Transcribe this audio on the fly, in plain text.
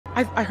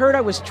I heard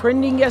I was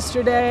trending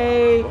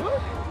yesterday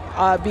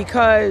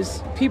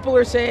because people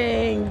are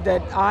saying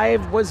that I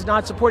was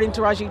not supporting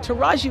Taraji.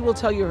 Taraji will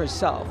tell you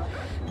herself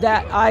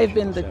that I've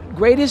been the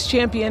greatest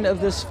champion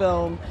of this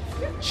film,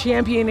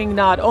 championing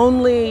not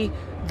only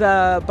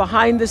the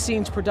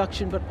behind-the-scenes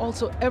production, but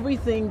also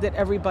everything that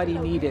everybody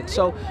needed.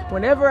 So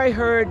whenever I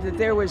heard that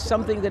there was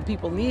something that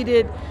people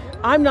needed,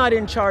 I'm not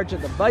in charge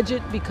of the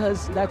budget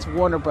because that's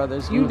Warner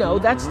Brothers. You know,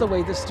 that's the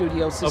way the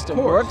studio system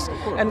works.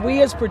 And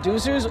we as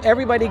producers,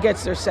 everybody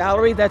gets their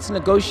salary. That's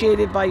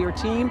negotiated by your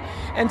team.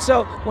 And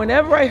so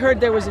whenever I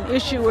heard there was an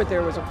issue or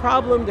there was a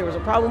problem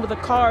with the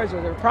cars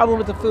or there was a problem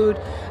with the food,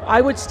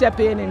 I would step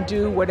in and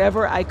do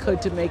whatever I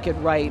could to make it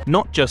right.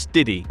 Not just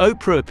Diddy.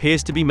 Oprah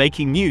appears to be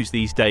making news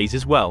these days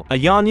as well.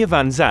 Iyanya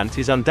Vanzant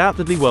is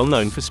undoubtedly well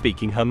known for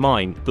speaking her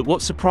mind, but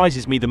what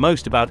surprises me the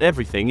most about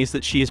everything is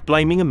that she is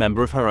blaming a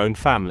member of her own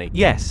family.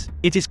 Yes,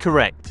 it is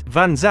correct.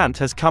 Vanzant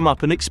has come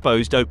up and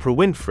exposed Oprah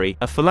Winfrey,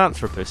 a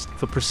philanthropist,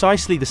 for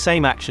precisely the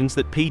same actions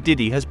that P.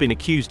 Diddy has been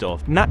accused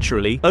of.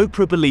 Naturally,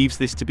 Oprah believes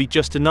this to be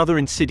just another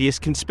insidious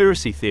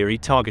conspiracy theory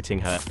targeting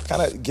her.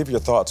 Kind of give your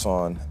thoughts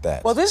on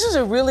that. Well, this is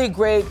a really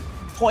great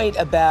point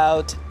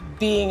about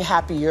being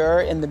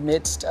happier in the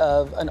midst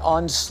of an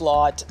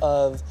onslaught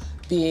of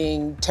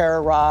being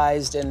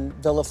terrorized and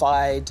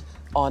vilified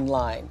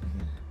online.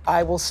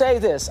 I will say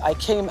this, I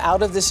came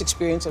out of this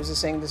experience, I was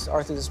just saying this to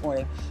Arthur this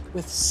morning,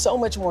 with so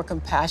much more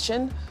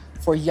compassion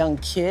for young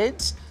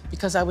kids,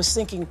 because I was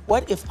thinking,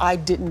 what if I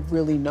didn't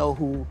really know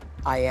who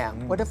I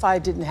am? What if I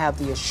didn't have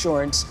the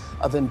assurance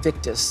of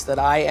Invictus, that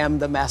I am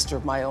the master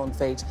of my own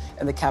fate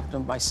and the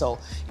captain of my soul?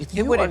 If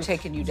it would have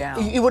taken you down.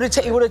 It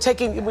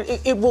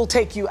will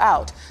take you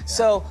out. Yeah.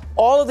 So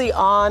all of the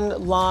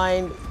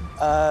online,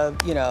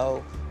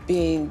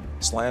 being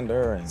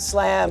slander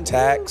and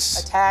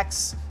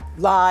attacks,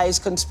 lies,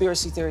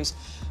 conspiracy theories,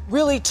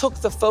 really took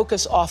the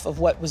focus off of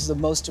what was the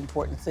most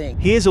important thing.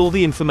 Here's all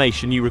the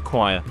information you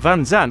require.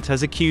 Vanzant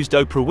has accused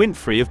Oprah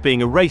Winfrey of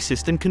being a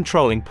racist and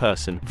controlling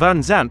person.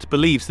 Vanzant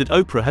believes that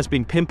Oprah has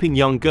been pimping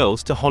young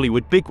girls to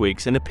Hollywood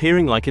bigwigs and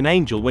appearing like an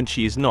angel when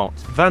she is not.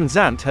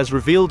 Vanzant has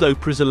revealed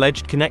Oprah's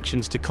alleged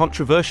connections to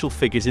controversial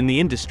figures in the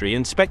industry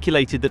and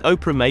speculated that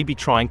Oprah may be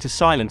trying to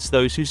silence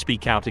those who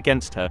speak out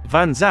against her.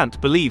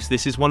 Vanzant believes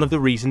this is one of the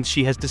reasons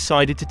she has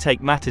decided to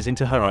take matters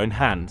into her own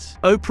hands.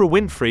 Oprah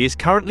Winfrey is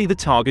currently the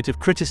target of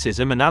criticism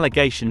and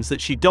allegations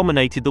that she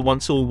dominated the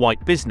once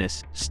all-white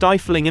business,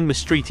 stifling and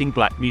mistreating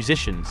black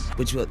musicians.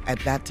 Which at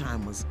that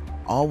time was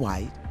all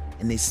white,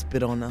 and they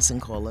spit on us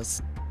and call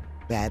us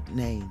bad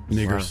names.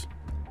 Niggers.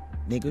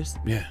 Niggers?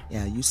 Yeah.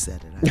 Yeah, you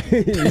said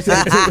it.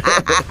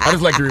 I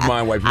just like to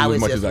remind white people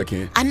as much as I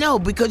can. I know,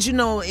 because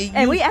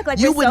and we act like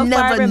you we're would so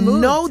far never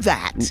removed. know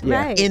that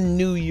Right. in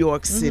New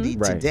York City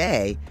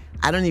today.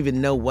 I don't even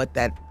know what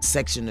that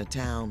section of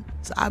town.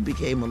 So I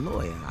became a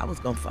lawyer. I was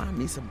gonna find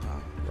me some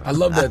power. I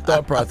love that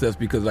thought process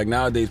because like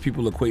nowadays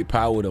people equate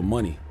power to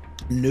money.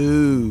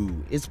 No,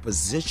 it's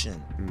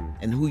position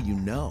and who you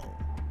know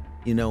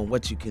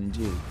what you can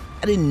do.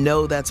 I didn't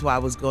know that's why I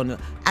was going to.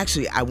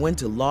 Actually, I went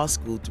to law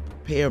school to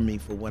prepare me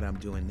for what I'm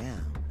doing now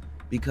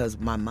because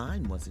my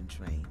mind wasn't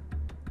trained.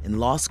 And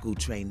law school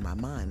trained my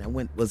mind. I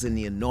was in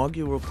the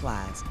inaugural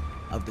class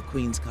of the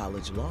Queens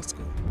College Law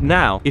School.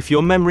 Now, if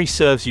your memory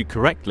serves you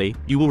correctly,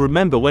 you will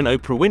remember when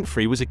Oprah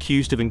Winfrey was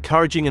accused of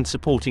encouraging and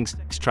supporting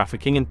sex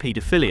trafficking and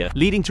pedophilia,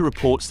 leading to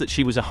reports that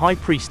she was a high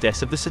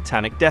priestess of the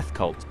satanic death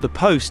cult. The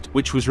post,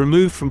 which was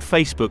removed from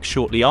Facebook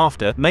shortly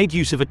after, made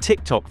use of a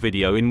TikTok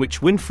video in which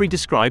Winfrey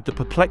described the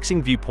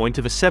perplexing viewpoint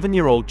of a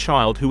 7-year-old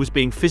child who was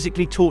being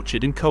physically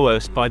tortured and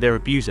coerced by their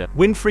abuser.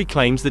 Winfrey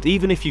claims that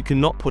even if you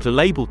cannot put a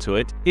label to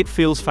it, it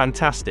feels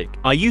fantastic.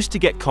 I used to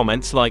get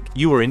comments like,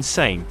 "You are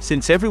insane,"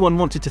 since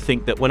everyone wanted to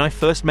think that when I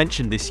first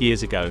mentioned this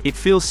years ago. It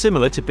feels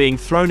similar to being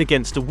thrown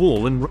against a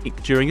wall and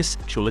raped during a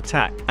sexual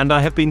attack. And I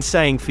have been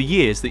saying for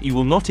years that you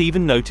will not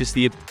even notice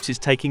the abuse is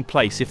taking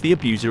place if the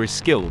abuser is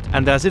skilled.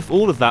 And as if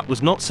all of that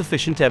was not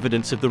sufficient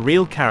evidence of the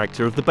real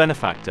character of the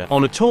benefactor.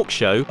 On a talk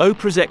show,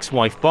 Oprah's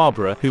ex-wife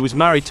Barbara, who was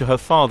married to her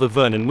father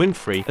Vernon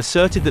Winfrey,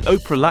 asserted that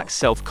Oprah lacks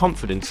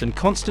self-confidence and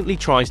constantly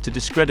tries to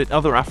discredit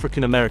other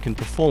African-American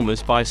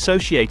performers by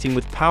associating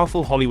with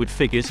powerful Hollywood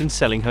figures and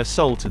selling her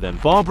soul to them.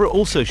 Barbara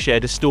also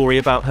shared a story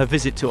about her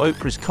visit to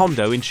Oprah's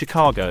condo in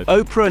Chicago.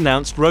 Oprah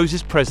announced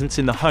Rose's presence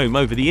in the home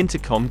over the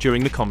intercom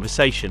during the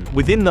conversation.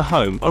 Within the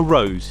home, a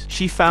rose.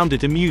 She found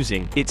it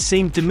amusing. It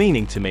seemed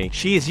demeaning to me.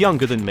 She is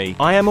younger than me.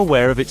 I am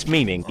aware of its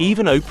meaning.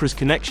 Even Oprah's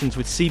connections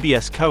with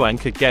CBS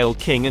co-anchor Gayle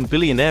King and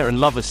billionaire and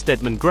lover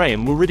Stedman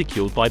Graham were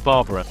ridiculed by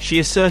Barbara. She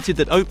asserted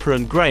that Oprah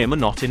and Graham are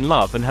not in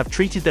love and have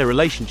treated their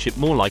relationship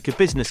more like a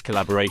business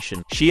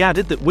collaboration. She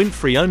added that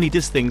Winfrey only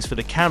does things for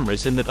the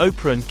cameras and that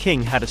Oprah and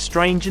King had a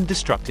strange and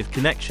destructive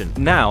connection.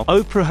 Now,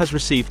 Oprah has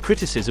received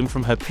criticism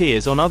from her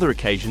peers on other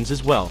occasions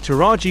as well.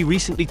 Taraji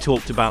recently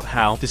talked about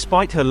how,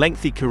 despite her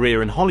lengthy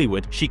career in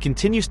Hollywood, she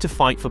continues to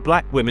fight for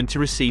black women to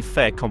receive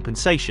fair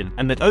compensation,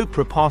 and that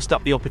Oprah passed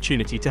up the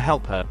opportunity to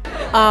help her.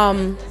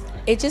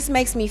 It just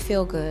makes me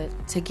feel good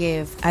to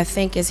give. I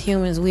think as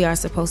humans, we are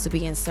supposed to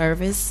be in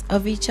service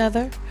of each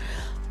other.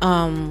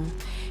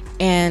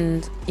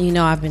 And, you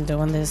know, I've been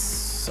doing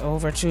this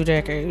over 2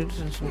 decades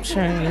and some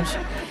change.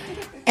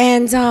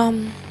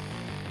 And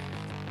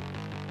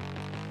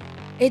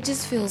it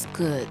just feels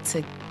good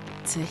to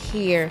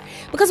hear.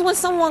 Because when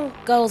someone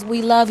goes,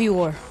 we love you,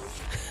 or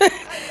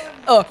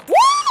woo,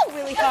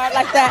 really hard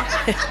like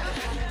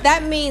that,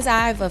 that means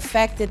I've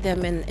affected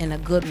them in a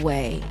good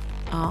way.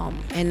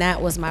 And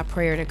that was my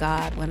prayer to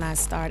God when I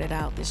started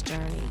out this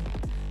journey,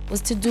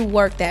 was to do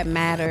work that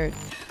mattered,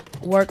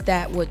 work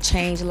that would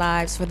change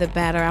lives for the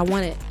better. I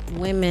wanted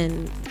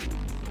women,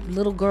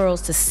 little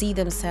girls, to see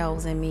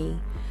themselves in me.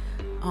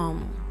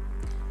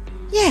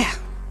 Yeah,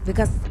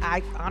 because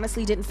I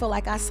honestly didn't feel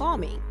like I saw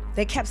me.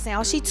 They kept saying,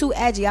 oh, she too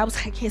edgy. I was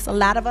like, it's a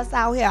lot of us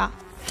out here.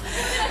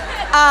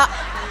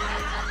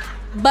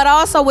 But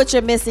also what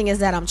you're missing is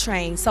that I'm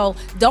trained. So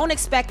don't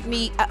expect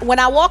me, when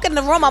I walk in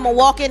the room, I'm gonna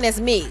walk in as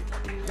me,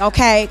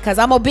 okay? Because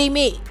I'm gonna be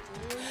me.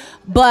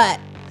 But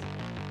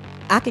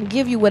I can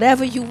give you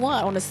whatever you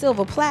want on a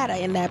silver platter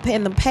in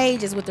the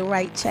pages with the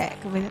right check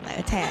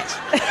attached.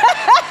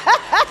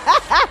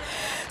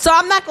 So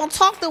I'm not gonna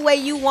talk the way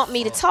you want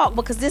me to talk,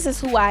 because this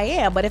is who I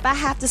am. But if I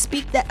have to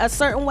speak that a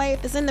certain way,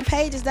 if it's in the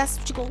pages, that's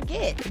what you're gonna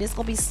get. And it's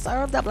gonna be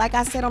served up, like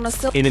I said, on a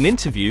silver. In an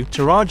interview,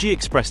 Taraji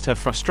expressed her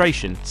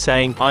frustration,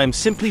 saying, I am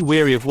simply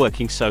weary of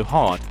working so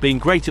hard, being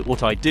great at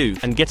what I do,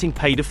 and getting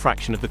paid a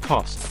fraction of the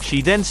cost.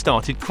 She then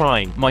started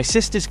crying. My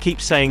sisters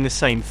keep saying the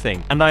same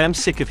thing, and I am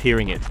sick of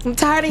hearing it. I'm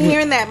tired of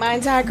hearing that my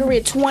entire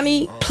career,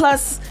 20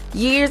 plus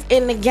years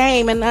in the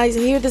game, and I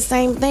hear the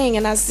same thing,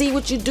 and I see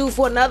what you do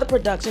for another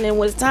production, and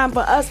when it's time for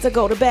us to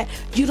go to bed,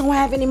 you don't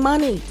have any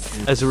money.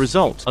 As a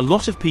result, a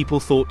lot of people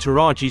thought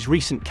Taraji's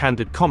recent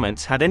candid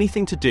comments had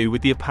anything to do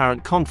with the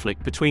apparent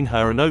conflict between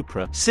her and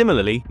Oprah.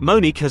 Similarly,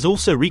 Monique has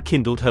also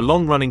rekindled her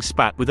long-running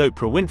spat with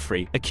Oprah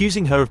Winfrey,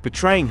 accusing her of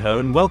betraying her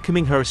and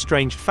welcoming her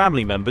estranged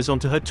family members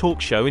onto her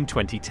talk show in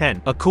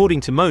 2010.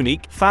 According to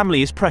Monique,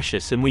 family is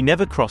precious and we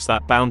never cross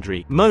that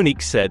boundary.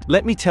 Monique said,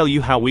 let me tell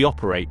you how we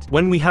operate.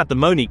 When we had the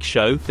Monique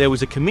show, there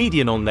was a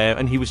comedian on there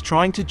and he was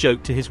trying to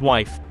joke to his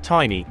wife,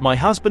 Tiny. My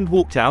husband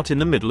walked out in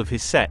the middle of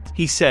his set.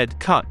 He said,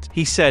 cut.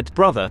 He said,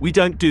 brother, we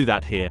don't do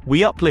that here.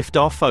 We uplift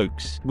our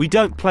folks. We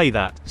don't play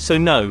that. So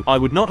no, I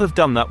would not have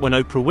done that when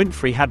Oprah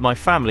Winfrey had my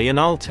family, and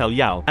I'll tell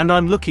y'all. And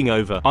I'm looking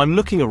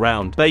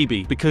around,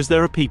 baby, because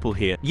there are people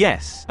here.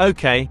 Yes,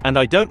 okay, and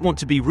I don't want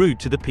to be rude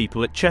to the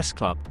people at Chess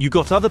Club. You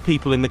got other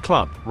people in the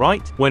club,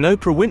 right? When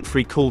Oprah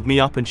Winfrey called me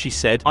up and she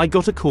said, I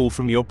got a call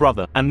from your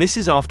brother, and this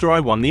is after I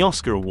won the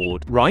Oscar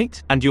award,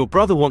 right? And your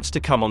brother wants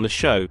to come on the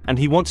show, and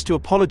he wants to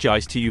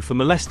apologize to you for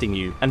molesting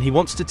you, and he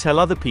wants to tell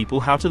other people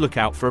how to look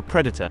out for a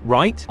predator,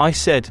 right? I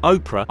said,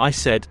 Oprah,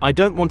 I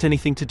don't want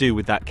anything to do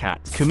with that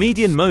cat.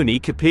 Comedian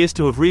Monique appears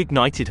to have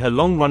reignited her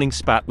long-running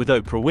spat with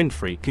Oprah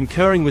Winfrey,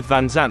 concurring with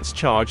Vanzant's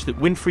charge that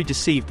Winfrey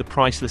deceived the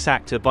priceless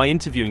actor by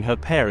interviewing her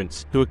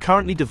parents, who are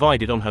currently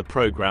divided on her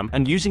program,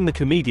 and using the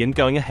comedian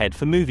going ahead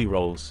for movie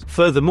roles.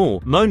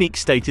 Furthermore, Monique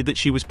stated that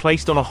she was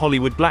placed on a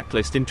Hollywood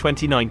blacklist in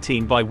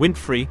 2019 by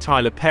Winfrey,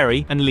 Tyler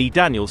Perry, and Lee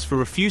Daniels for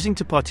refusing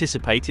to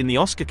participate in the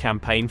Oscar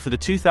campaign for the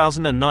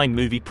 2009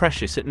 movie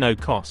Precious at no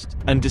cost.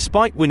 And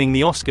despite winning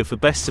the Oscar for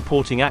Best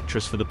Supporting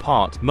Actress for the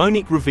part,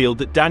 Monique revealed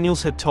that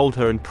Daniels had told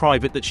her in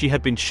private that she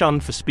had been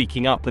shunned for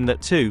speaking up, and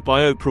that too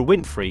by Oprah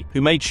Winfrey,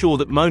 who made sure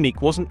that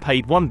Monique wasn't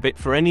paid one bit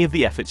for any of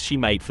the efforts she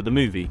made for the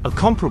movie. A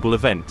comparable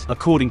event,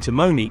 according to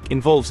Monique,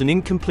 involves an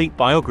incomplete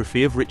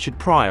biography of Richard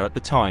Pryor at the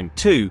time.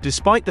 2.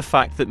 Despite the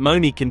fact that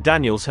Monique and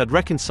Daniels had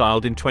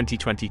reconciled in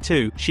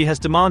 2022, she has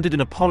demanded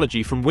an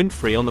apology from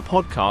Winfrey on the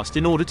podcast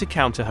in order to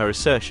counter her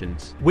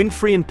assertions.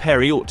 Winfrey and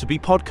Perry ought to be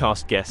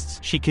podcast guests,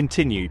 she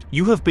continued.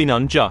 You have been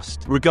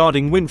unjust.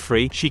 Regarding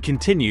Winfrey, she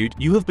continued,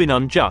 you have been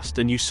unjust,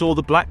 and you saw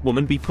the black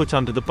woman be put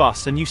under the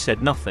bus and you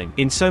said nothing.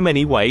 In so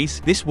many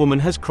ways, this woman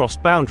has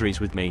crossed boundaries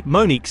with me.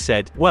 Monique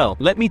said, well,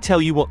 let me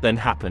tell you what then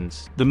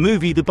happens. The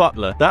movie The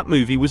Butler, that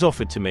movie was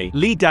offered to me.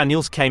 Lee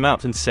Daniels came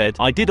out and said,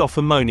 I did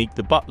offer Monique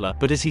The Butler,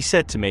 but as he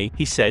said to me,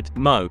 he said,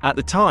 Mo. At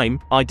the time,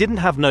 I didn't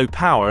have no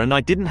power and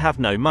I didn't have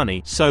no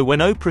money. So when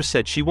Oprah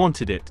said she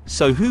wanted it.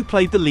 So who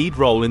played the lead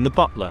role in The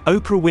Butler?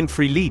 Oprah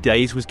Winfrey Lee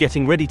Days was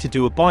getting ready to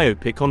do a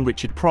biopic on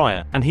Richard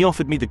Pryor, and he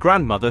offered me the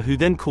grandmother, who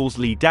then calls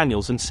Lee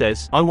Daniels and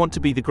says, I want to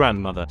be the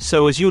grandmother.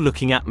 So as you're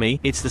looking at me,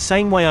 it's the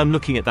same way I'm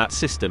looking at that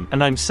system,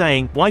 and I'm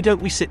saying, why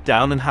don't we sit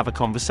down and have a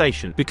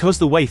conversation? Because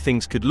the way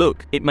things could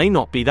look, it may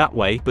not be that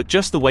way, but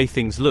just the way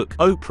things look.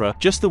 Oprah,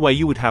 just the way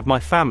you would have my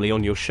family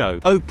on your show.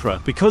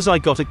 Oprah, because I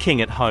got a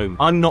king at home.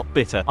 I'm not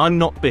bitter. I'm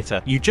not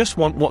bitter. You just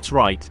want what's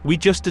right. We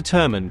just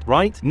determined,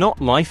 right?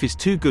 Not life is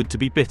too good to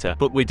be bitter,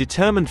 but we're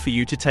determined for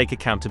you to take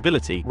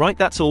accountability, right?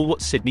 That's all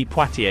what Sidney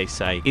Poitier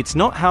say. say. It's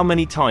not how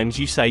many times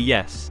you say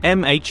yes.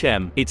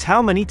 MHM. It's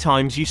how many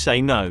times you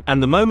say no.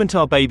 And the moment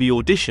our baby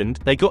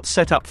auditioned, they got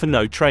set up for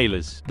no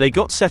trailers. They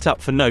got set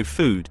up for no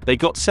food. They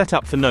got set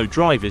up for no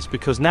drivers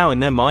because now in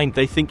their mind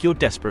they think you're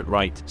desperate,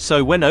 right?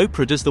 So when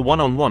Oprah does the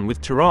one-on-one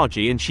with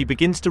Taraji and she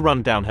begins to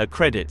run down her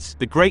credits,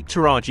 the great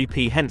Taraji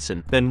P.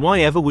 Henson, then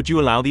why ever would you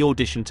allow the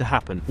audition to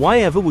happen? Why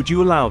ever would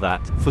you allow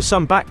that? For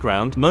some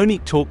background,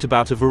 Monique talked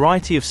about a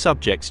variety of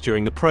subjects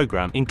during the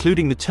program,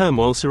 including the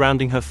turmoil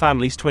surrounding her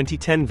family's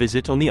 2010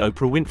 visit on the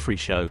Oprah Winfrey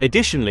Show.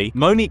 Additionally,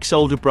 Monique's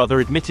older brother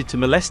admitted to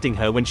molesting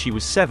her when she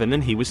was 7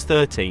 and he was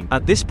 13.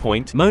 At this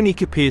point,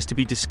 Monique appears to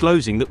be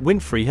disclosing that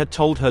Winfrey had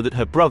told her that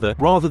her brother,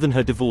 rather than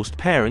her divorced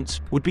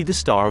parents, would be the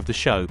star of the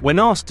show. When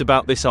asked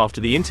about this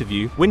after the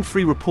interview,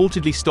 Winfrey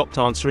reportedly stopped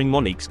answering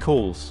Monique's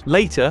calls.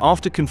 Later,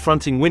 after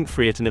confronting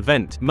Winfrey at an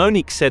event,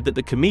 Monique said that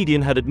the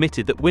comedian had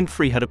admitted that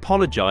Winfrey had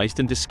apologized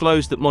and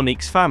disclosed that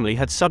Monique's family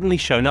had suddenly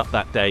shown up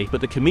that day,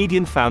 but the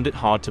comedian found it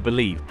hard to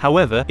believe.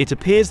 However, it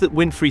appears that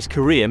Winfrey's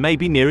career may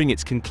be nearing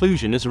its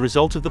conclusion as a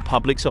result of the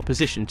public's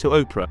opposition to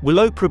Oprah. Will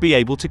Oprah be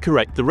able to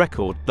correct the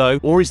record, though,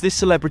 or is this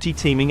celebrity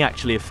teaming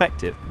actually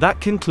effective?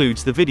 That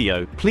concludes the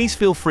video. Please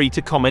feel free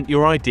to comment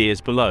your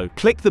ideas below.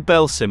 Click the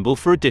bell symbol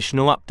for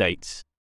additional updates.